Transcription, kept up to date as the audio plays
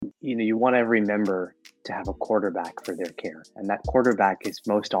you want every member to have a quarterback for their care, and that quarterback is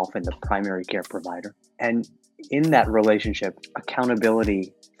most often the primary care provider. And in that relationship,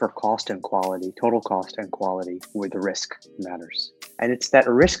 accountability for cost and quality, total cost and quality with the risk matters. And it's that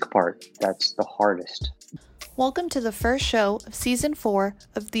risk part that's the hardest. Welcome to the first show of Season 4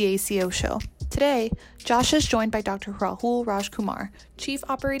 of the ACO Show. Today, Josh is joined by Dr. Rahul Rajkumar, Chief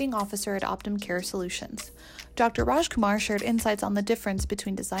Operating Officer at Optum Care Solutions. Dr. Rajkumar shared insights on the difference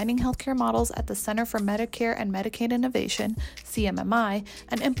between designing healthcare models at the Center for Medicare and Medicaid Innovation, CMMI,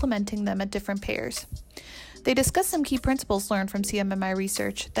 and implementing them at different payers. They discuss some key principles learned from CMMI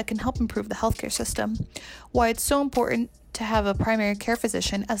research that can help improve the healthcare system, why it's so important to have a primary care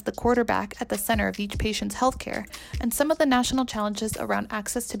physician as the quarterback at the center of each patient's healthcare, and some of the national challenges around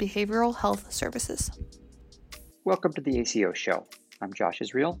access to behavioral health services. Welcome to the ACO Show. I'm Josh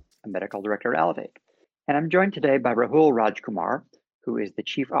Israel, a medical director at Elevate, and I'm joined today by Rahul Rajkumar, who is the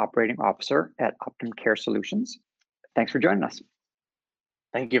Chief Operating Officer at Optum Care Solutions. Thanks for joining us.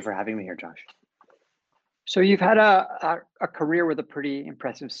 Thank you for having me here, Josh. So you've had a career with a pretty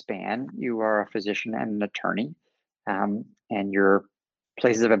impressive span. You are a physician and an attorney, and your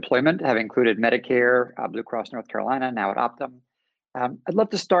places of employment have included Medicare, Blue Cross North Carolina, now at Optum. I'd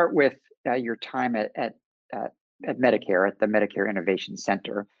love to start with your time at Medicare, at the Medicare Innovation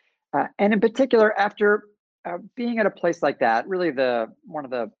Center. And in particular, after being at a place like that, really one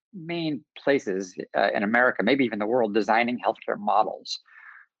of the main places in America, maybe even the world, designing healthcare models.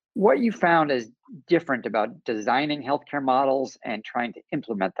 What you found is different about designing healthcare models and trying to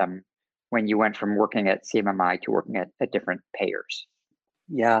implement them when you went from working at CMMI to working at different payers?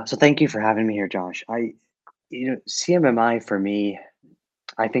 Yeah, so thank you for having me here, Josh. CMMI for me,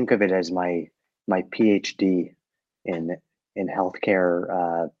 I think of it as my PhD in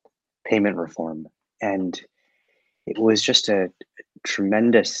healthcare payment reform, and it was just a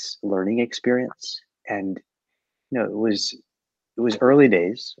tremendous learning experience. And it was early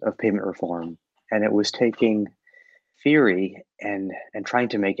days of payment reform, and it was taking theory and trying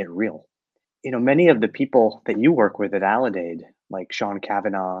to make it real. Many of the people that you work with at Aledade, like Sean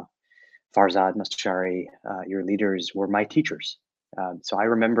Kavanaugh, Farzad Mastashari, your leaders were my teachers. So I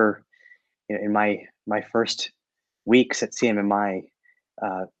remember in my first weeks at CMMI,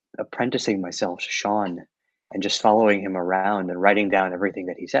 apprenticing myself to Sean and just following him around and writing down everything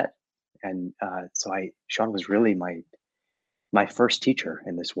that he said. And Sean was really my first teacher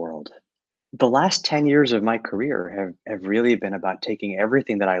in this world. The last 10 years of my career have really been about taking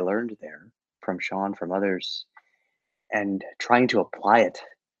everything that I learned there from Sean, from others, and trying to apply it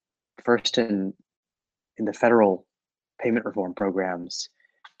first in the federal payment reform programs,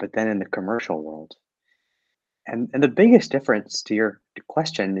 but then in the commercial world. And the biggest difference to your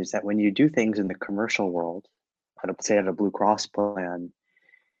question is that when you do things in the commercial world, say at a Blue Cross plan,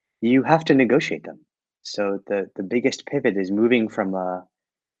 you have to negotiate them. So the biggest pivot is moving from a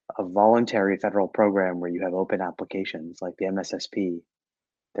voluntary federal program where you have open applications like the MSSP,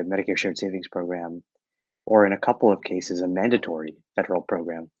 the Medicare Shared Savings Program, or in a couple of cases, a mandatory federal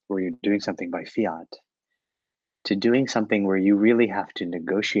program where you're doing something by fiat, to doing something where you really have to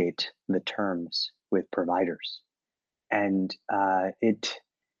negotiate the terms with providers. And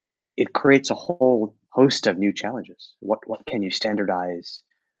it creates a whole host of new challenges. What can you standardize?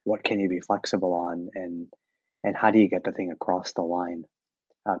 What can you be flexible on? And how do you get the thing across the line?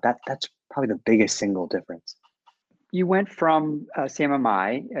 That's probably the biggest single difference. You went from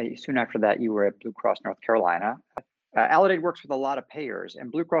CMMI. Soon after that, you were at Blue Cross North Carolina. Aledade works with a lot of payers,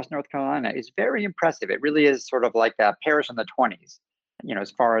 and Blue Cross North Carolina is very impressive. It really is sort of like Paris in the 20s,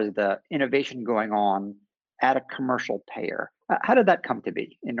 as far as the innovation going on at a commercial payer. How did that come to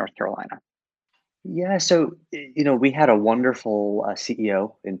be in North Carolina? Yeah, so we had a wonderful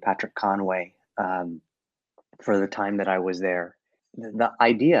CEO in Patrick Conway for the time that I was there. The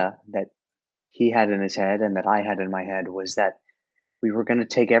idea that he had in his head and that I had in my head was that we were going to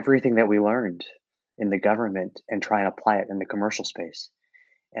take everything that we learned in the government and try and apply it in the commercial space.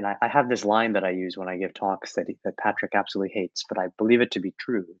 And I have this line that I use when I give talks that Patrick absolutely hates, but I believe it to be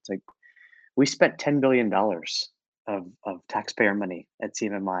true. It's like, we spent $10 billion of taxpayer money at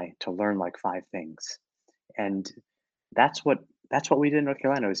CMMI to learn like 5 things. And that's what we did in North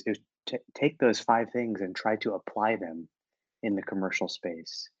Carolina is take those 5 things and try to apply them in the commercial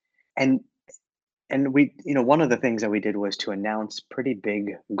space. And we, one of the things that we did was to announce pretty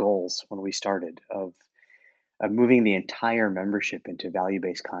big goals when we started of moving the entire membership into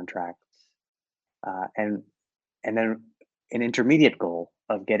value-based contracts, and then an intermediate goal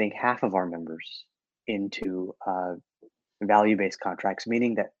of getting half of our members into value-based contracts,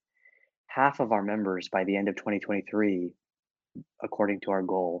 meaning that half of our members by the end of 2023, according to our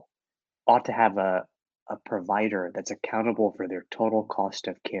goal, ought to have a provider that's accountable for their total cost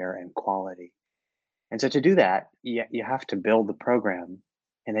of care and quality. And so to do that, you have to build the program,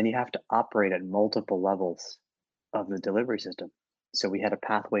 and then you have to operate at multiple levels of the delivery system. So we had a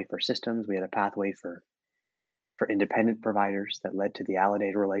pathway for systems, we had a pathway for independent providers that led to the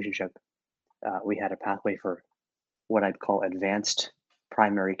Allidated relationship. We had a pathway for what I'd call advanced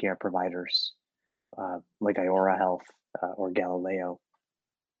primary care providers, like Iora Health or Galileo.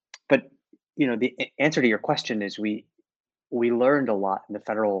 But the answer to your question is we learned a lot in the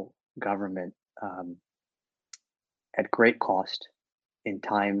federal government, at great cost in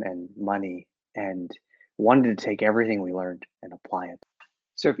time and money, and wanted to take everything we learned and apply it.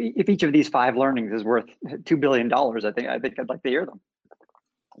 So if each of these 5 learnings is worth $2 billion, I think I'd like to hear them.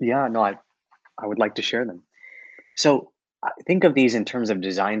 Yeah, no, I would like to share them. So I think of these in terms of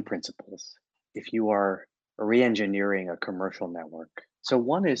design principles. If you are re-engineering a commercial network, so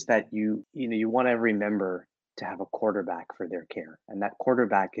one is that you want every member to have a quarterback for their care, and that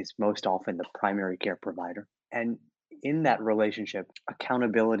quarterback is most often the primary care provider. And in that relationship,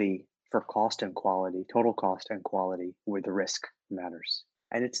 accountability for cost and quality, total cost and quality with risk matters.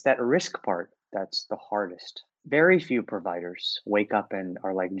 And it's that risk part that's the hardest. Very few providers wake up and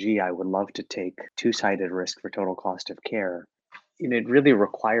are like, gee, I would love to take two-sided risk for total cost of care. It really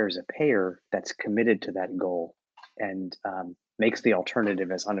requires a payer that's committed to that goal and makes the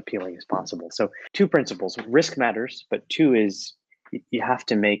alternative as unappealing as possible. So, two principles: risk matters, but two is you have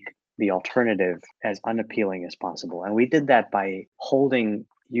to make the alternative as unappealing as possible. And we did that by holding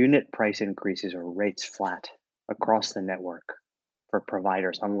unit price increases or rates flat across the network for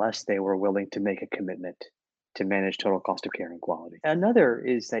providers, unless they were willing to make a commitment to manage total cost of care and quality. Another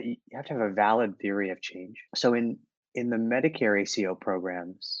is that you have to have a valid theory of change. So in the Medicare ACO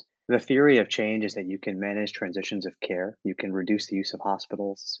programs, the theory of change is that you can manage transitions of care, you can reduce the use of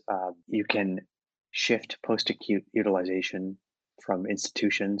hospitals, you can shift post-acute utilization from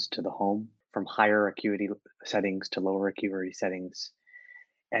institutions to the home, from higher acuity settings to lower acuity settings.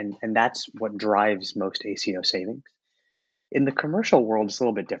 And that's what drives most ACO savings. In the commercial world, it's a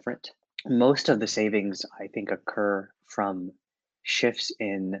little bit different. Most of the savings, I think, occur from shifts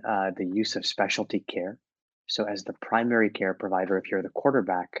in the use of specialty care. So, as the primary care provider, if you're the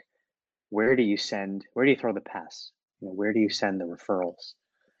quarterback, where do you throw the pass? Where do you send the referrals?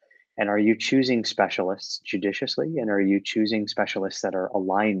 And are you choosing specialists judiciously? And are you choosing specialists that are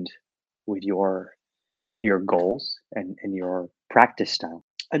aligned with your goals and your practice style?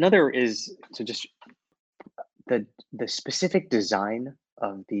 Another is to just the specific design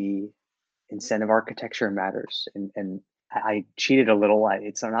of the incentive architecture matters. And I cheated a little.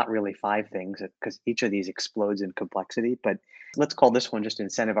 It's not really 5 things because each of these explodes in complexity. But let's call this one just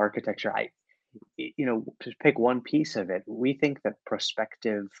incentive architecture. To pick one piece of it, we think that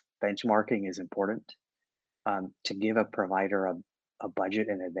prospective benchmarking is important, to give a provider a budget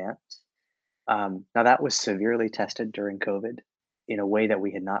in advance. Now, that was severely tested during COVID in a way that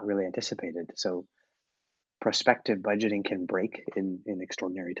we had not really anticipated. So prospective budgeting can break in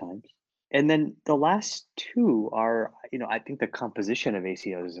extraordinary times. And then the last 2 are, I think the composition of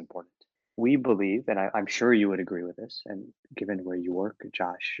ACOs is important. We believe, and I'm sure you would agree with this, and given where you work,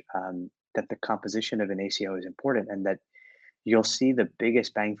 Josh, that the composition of an ACO is important, and that you'll see the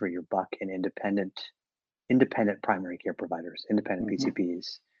biggest bang for your buck in independent primary care providers, independent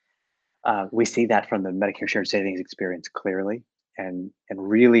PCPs. We see that from the Medicare Shared Savings experience clearly, and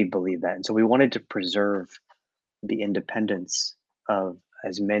really believe that. And so we wanted to preserve the independence of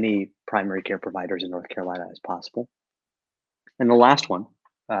as many primary care providers in North Carolina as possible. And the last one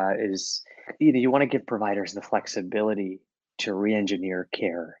is you want to give providers the flexibility to re-engineer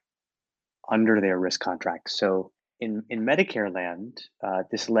care under their risk contracts. So in Medicare land,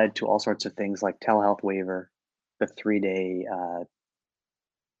 this led to all sorts of things like telehealth waiver, the 3-day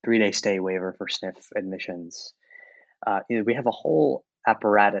stay waiver for SNF admissions. We have a whole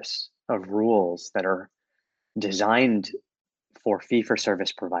apparatus of rules that are designed for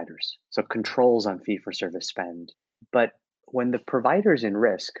fee-for-service providers, so controls on fee-for-service spend. But when the provider's in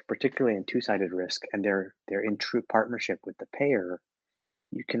risk, particularly in two-sided risk, and they're in true partnership with the payer,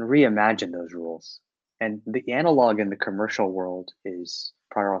 you can reimagine those rules. And the analog in the commercial world is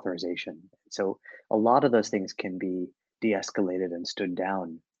prior authorization. So a lot of those things can be de-escalated and stood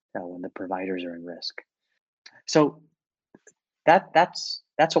down when the providers are in risk. So that's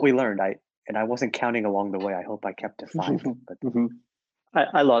what we learned. I wasn't counting along the way. I hope I kept to 5. But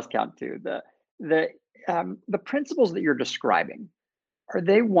I lost count too. The principles that you're describing, are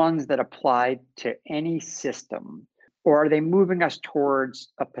they ones that apply to any system, or are they moving us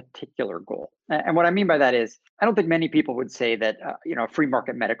towards a particular goal? And what I mean by that is, I don't think many people would say that a free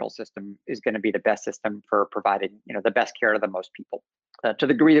market medical system is going to be the best system for providing the best care to the most people. To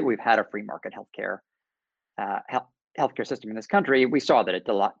the degree that we've had a free market healthcare system in this country, we saw that it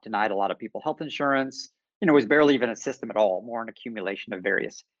denied a lot of people health insurance. It was barely even a system at all, more an accumulation of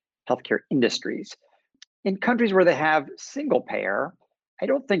various healthcare industries. In countries where they have single payer, I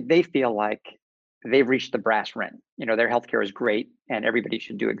don't think they feel like they've reached the brass ring. Their healthcare is great, and everybody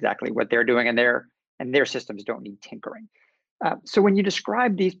should do exactly what they're doing, and their systems don't need tinkering. So when you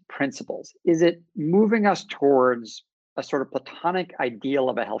describe these principles, is it moving us towards a sort of platonic ideal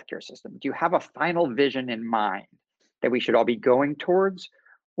of a healthcare system? Do you have a final vision in mind that we should all be going towards,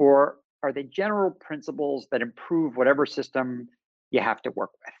 or are they general principles that improve whatever system you have to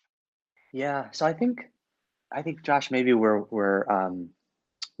work with? Yeah, so I think Josh, maybe we're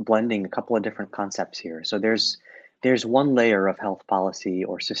blending a couple of different concepts here. So there's one layer of health policy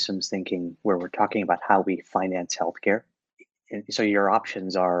or systems thinking where we're talking about how we finance healthcare. And so your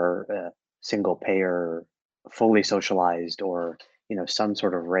options are single payer, fully socialized, or some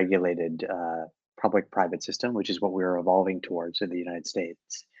sort of regulated public-private system, which is what we're evolving towards in the United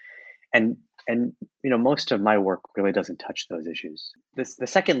States. And most of my work really doesn't touch those issues. The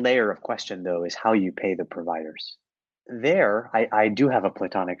second layer of question, though, is how you pay the providers. There, I do have a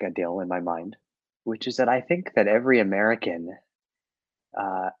platonic ideal in my mind, which is that I think that every American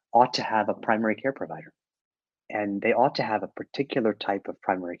ought to have a primary care provider, and they ought to have a particular type of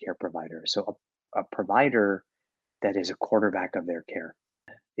primary care provider. So a provider that is a quarterback of their care.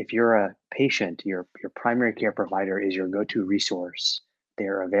 If you're a patient, your primary care provider is your go-to resource.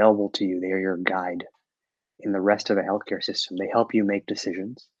 They're available to you. They are your guide in the rest of the healthcare system. They help you make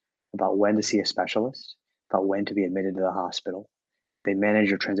decisions about when to see a specialist, about when to be admitted to the hospital. They manage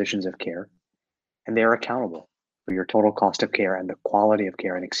your transitions of care, and they are accountable for your total cost of care and the quality of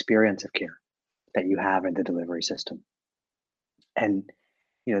care and experience of care that you have in the delivery system. And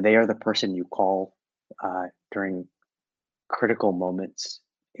they are the person you call during critical moments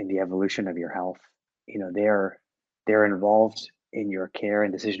in the evolution of your health. They're involved in your care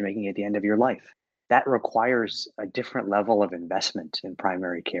and decision making at the end of your life. That requires a different level of investment in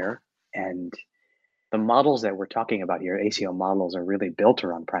primary care. And the models that we're talking about here, ACO models, are really built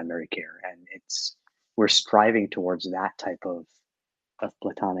around primary care. And we're striving towards that type of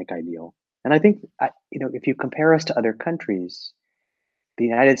platonic ideal. And I think, if you compare us to other countries, the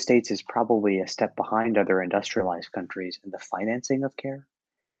United States is probably a step behind other industrialized countries in the financing of care.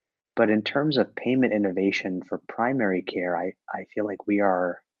 But in terms of payment innovation for primary care, I feel like we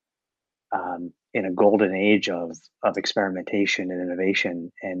are in a golden age of experimentation and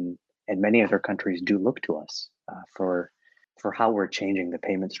innovation, and many other countries do look to us for how we're changing the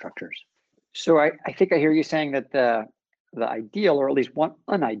payment structures. So I think I hear you saying that the ideal, or at least one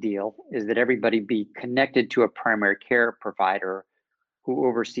unideal, is that everybody be connected to a primary care provider who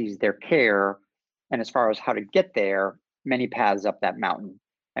oversees their care. And as far as how to get there, many paths up that mountain.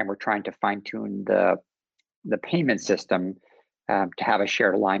 And we're trying to fine tune the payment system to have a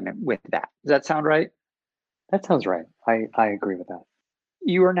shared alignment with that. Does that sound right? That sounds right. I agree with that.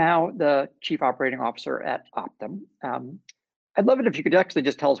 You are now the Chief Operating Officer at Optum. I'd love it if you could actually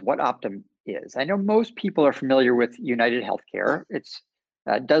just tell us what Optum is. I know most people are familiar with United Healthcare. It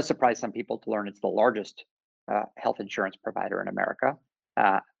does surprise some people to learn it's the largest health insurance provider in America.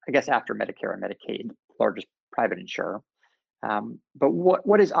 I guess after Medicare and Medicaid, largest private insurer. But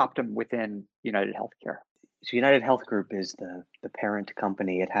what is Optum within United Healthcare? So United Health Group is the parent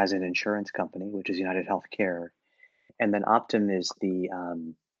company. It has an insurance company, which is United Healthcare. And then Optum is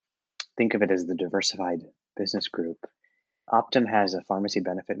think of it as the diversified business group. Optum has a pharmacy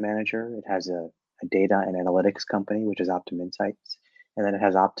benefit manager. It has a data and analytics company, which is Optum Insights. And then it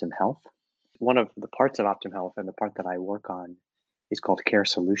has Optum Health. One of the parts of Optum Health, and the part that I work on, is called Care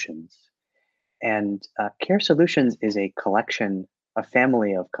Solutions. And Care Solutions is a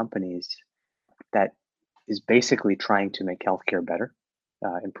family of companies that is basically trying to make healthcare better,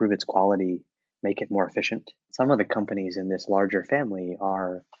 improve its quality, make it more efficient. Some of the companies in this larger family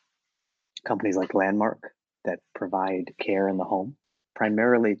are companies like Landmark that provide care in the home,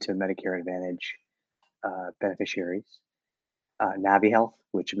 primarily to Medicare Advantage beneficiaries. NaviHealth,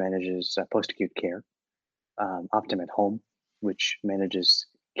 which manages post-acute care. Optum at Home, which manages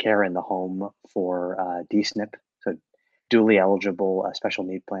care in the home for DSNP, so dually eligible special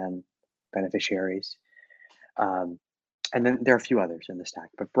need plan beneficiaries. And then there are a few others in the stack,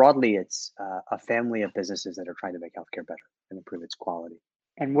 but broadly, it's a family of businesses that are trying to make healthcare better and improve its quality.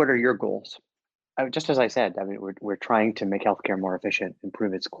 And what are your goals? Just as I said, I mean, we're trying to make healthcare more efficient,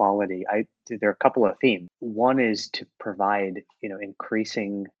 improve its quality. There are a couple of themes. One is to provide,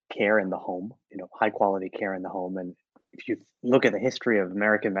 increasing care in the home, high quality care in the home. And if you look at the history of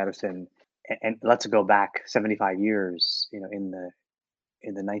American medicine, and let's go back 75 years, in the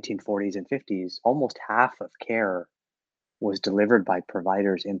 1940s and 50s, almost half of care was delivered by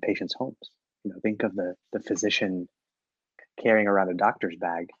providers in patients' homes. Think of the physician carrying around a doctor's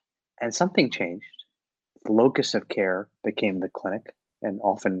bag, and something changed. The locus of care became the clinic and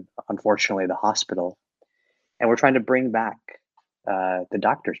often, unfortunately, the hospital. And we're trying to bring back the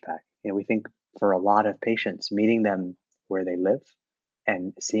doctors back. We think for a lot of patients, meeting them where they live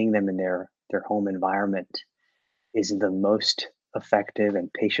and seeing them in their home environment is the most effective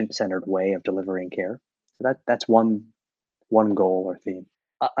and patient-centered way of delivering care. So that's one goal or theme.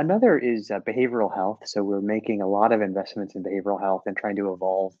 Another is behavioral health. So we're making a lot of investments in behavioral health and trying to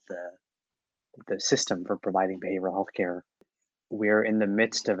evolve the system for providing behavioral health care. We're in the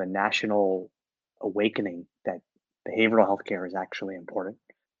midst of a national awakening that behavioral health care is actually important.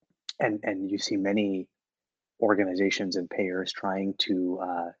 And you see many organizations and payers trying to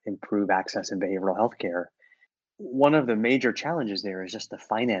improve access in behavioral health care. One of the major challenges there is just the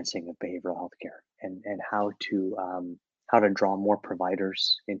financing of behavioral health care and how to draw more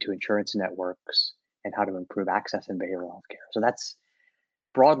providers into insurance networks and how to improve access in behavioral health care. So that's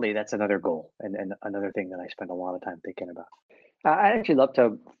another goal and another thing that I spend a lot of time thinking about. I'd actually love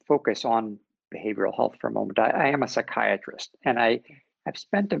to focus on behavioral health for a moment. I am a psychiatrist, and I've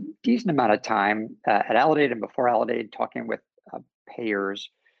spent a decent amount of time at Aledade and before Aledade talking with payers,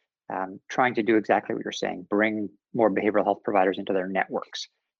 trying to do exactly what you're saying, bring more behavioral health providers into their networks.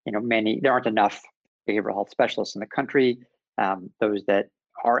 There aren't enough behavioral health specialists in the country. Those that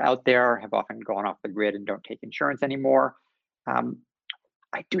are out there have often gone off the grid and don't take insurance anymore.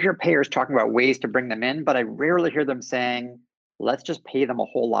 I do hear payers talking about ways to bring them in, but I rarely hear them saying, let's just pay them a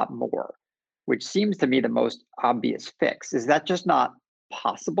whole lot more, which seems to me the most obvious fix. Is that just not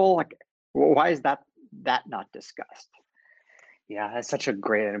possible? Like, why is that not discussed? Yeah, that's such a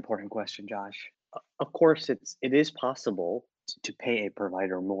great and important question, Josh. Of course, it is possible to pay a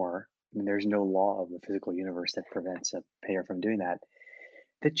provider more. I mean, there's no law of the physical universe that prevents a payer from doing that.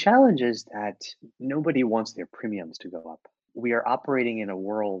 The challenge is that nobody wants their premiums to go up. We are operating in a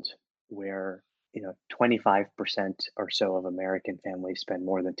world where 25% or so of American families spend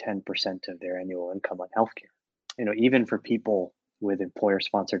more than 10% of their annual income on healthcare. Even for people with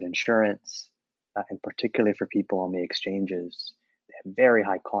employer-sponsored insurance, and particularly for people on the exchanges, they have very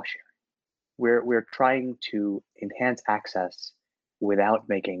high cost sharing. We're trying to enhance access without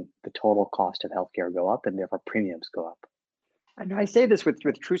making the total cost of healthcare go up, and therefore premiums go up. And I say this with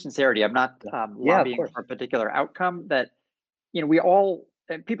true sincerity. I'm not Yeah, of lobbying course. for a particular outcome. That we all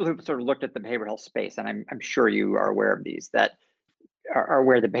people who've sort of looked at the behavioral health space, and I'm sure you are aware of these, that are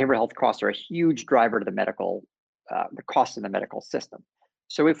aware that behavioral health costs are a huge driver to the cost of the medical system.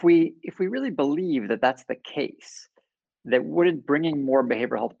 So if we really believe that that's the case, that wouldn't bringing more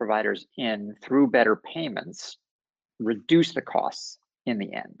behavioral health providers in through better payments reduce the costs in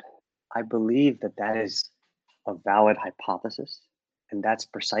the end? I believe that is a valid hypothesis, and that's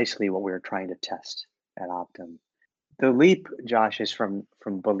precisely what we're trying to test at Optum. The leap, Josh, is from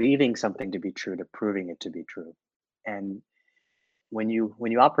believing something to be true to proving it to be true. And when you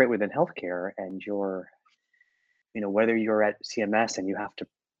operate within healthcare and whether you're at CMS and you have to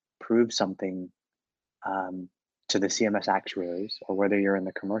prove something um, to the CMS actuaries, or whether you're in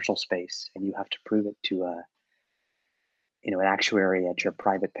the commercial space and you have to prove it to an actuary at your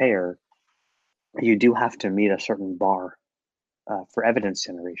private payer, you do have to meet a certain bar for evidence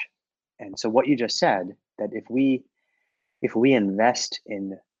generation. And so what you just said, that if we invest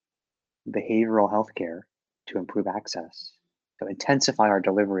in behavioral health care to improve access, to intensify our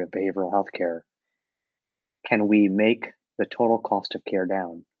delivery of behavioral health care, can we make the total cost of care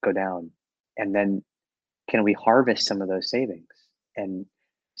go down? And then can we harvest some of those savings? And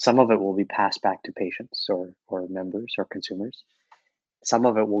some of it will be passed back to patients or members or consumers. Some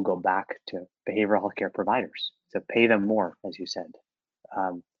of it will go back to behavioral health care providers to pay them more, as you said.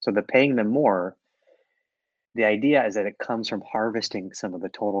 So the paying them more, the idea is that it comes from harvesting some of the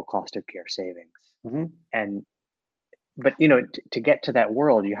total cost of care savings. Mm-hmm. And but to get to that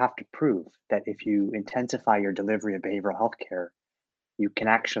world, you have to prove that if you intensify your delivery of behavioral health care, you can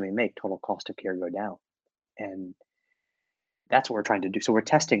actually make total cost of care go down. And that's what we're trying to do. So we're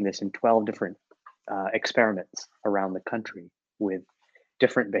testing this in 12 different experiments around the country with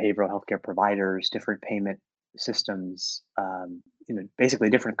different behavioral healthcare providers, different payment systems, basically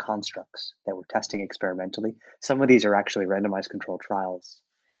different constructs that we're testing experimentally. Some of these are actually randomized controlled trials.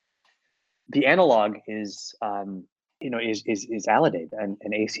 the analog is, is Aledade and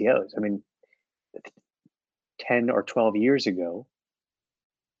ACOs. I mean, 10 or 12 years ago,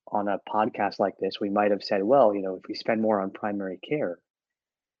 on a podcast like this, we might have said, well, if we spend more on primary care,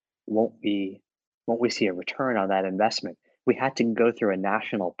 won't we won't we see a return on that investment? We had to go through a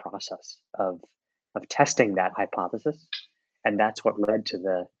national process of testing that hypothesis, and that's what led to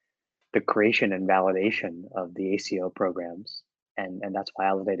the creation and validation of the ACO programs, and that's why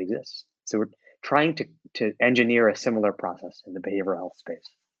Elevate exists. So we're trying to engineer a similar process in the behavioral health space.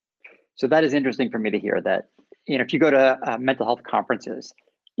 So that is interesting for me to hear that, if you go to mental health conferences,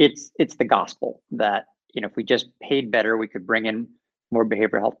 it's the gospel that, if we just paid better, we could bring in more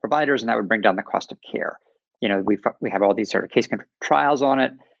behavioral health providers and that would bring down the cost of care. We have all these sort of case control trials on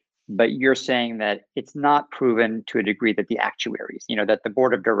it, but you're saying that it's not proven to a degree that the actuaries, that the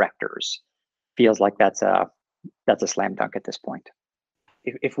board of directors feels like that's a slam dunk at this point.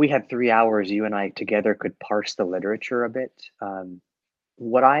 If we had 3 hours, you and I together could parse the literature a bit.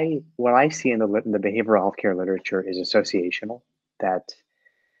 What I see in the behavioral healthcare literature is associational, that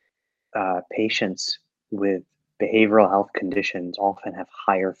patients with behavioral health conditions often have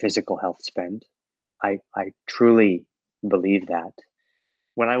higher physical health spend. I truly believe that.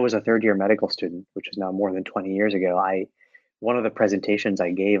 When I was a third year medical student, which is now more than 20 years ago, one of the presentations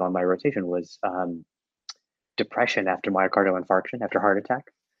I gave on my rotation was depression after myocardial infarction, after heart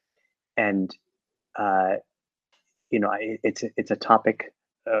attack. And it's a topic,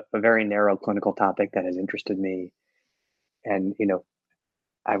 a very narrow clinical topic that has interested me. And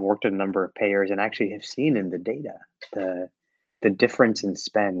I've worked with a number of payers and actually have seen in the data the difference in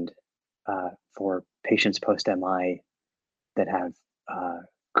spend for patients post MI that have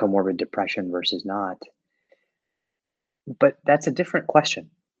comorbid depression versus not. But that's a different question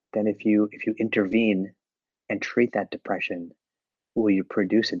than if you intervene and treat that depression, will you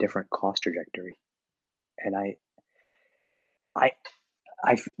produce a different cost trajectory? And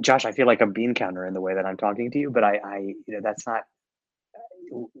Josh, I feel like a bean counter in the way that I'm talking to you, but that's not,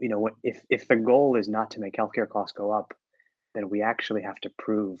 if the goal is not to make healthcare costs go up, then we actually have to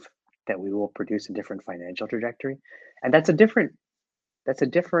prove that we will produce a different financial trajectory. And that's a different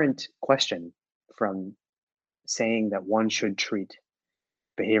question from saying that one should treat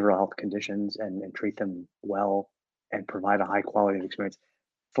behavioral health conditions and treat them well and provide a high quality of experience.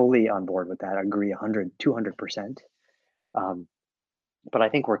 Fully on board with that. I agree 100, 200%. But I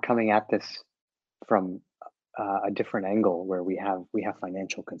think we're coming at this from a different angle where we have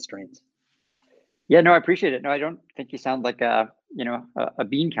financial constraints. Yeah, no, I appreciate it. No, I don't think you sound like a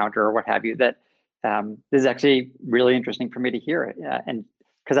bean counter or what have you. That this is actually really interesting for me to hear, and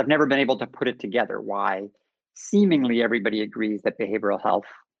because I've never been able to put it together. Why seemingly everybody agrees that behavioral health,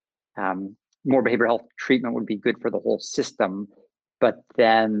 more behavioral health treatment would be good for the whole system, but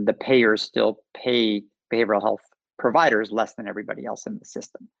then the payers still pay behavioral health providers less than everybody else in the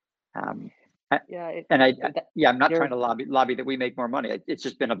system. I'm not trying to lobby that we make more money. It's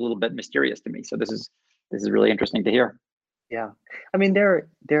just been a little bit mysterious to me. So this is really interesting to hear. Yeah, I mean there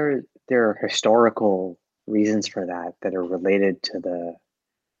are historical reasons for that are related to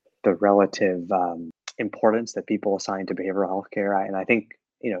the relative importance that people assign to behavioral health care. And I think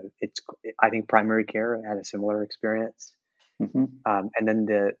I think primary care had a similar experience. Mm-hmm. And then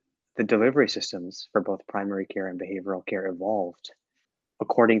the delivery systems for both primary care and behavioral care evolved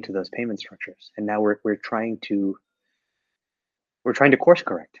according to those payment structures. And now we're trying to course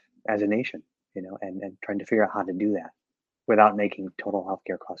correct as a nation, and trying to figure out how to do that without making total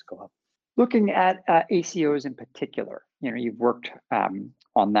healthcare costs go up. Looking at ACOs in particular, you've worked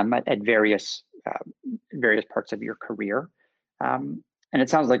on them at various parts of your career. And it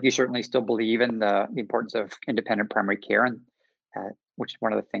sounds like you certainly still believe in the importance of independent primary care, and which is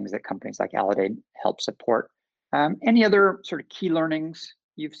one of the things that companies like Aledade help support. Any other sort of key learnings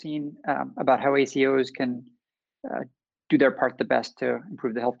you've seen about how ACOs can do their part the best to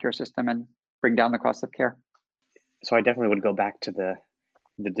improve the healthcare system and bring down the cost of care? So I definitely would go back to the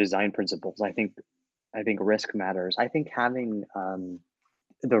design principles. I think risk matters. I think having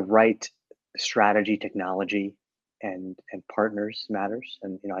the right strategy, technology, and partners matters.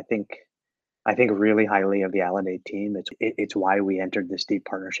 And I think really highly of the Aledade team. It's why we entered this deep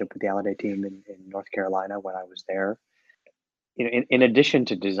partnership with the Aledade team in North Carolina when I was there. In addition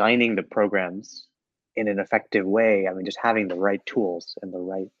to designing the programs in an effective way, I mean, just having the right tools and the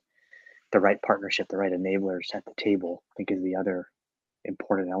right partnership, the right enablers at the table, I think is the other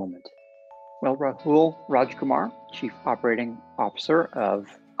important element. Well, Rahul Rajkumar, Chief Operating Officer of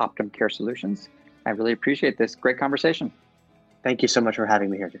Optum Care Solutions, I really appreciate this great conversation. Thank you so much for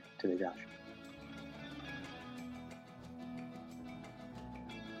having me here today, Josh.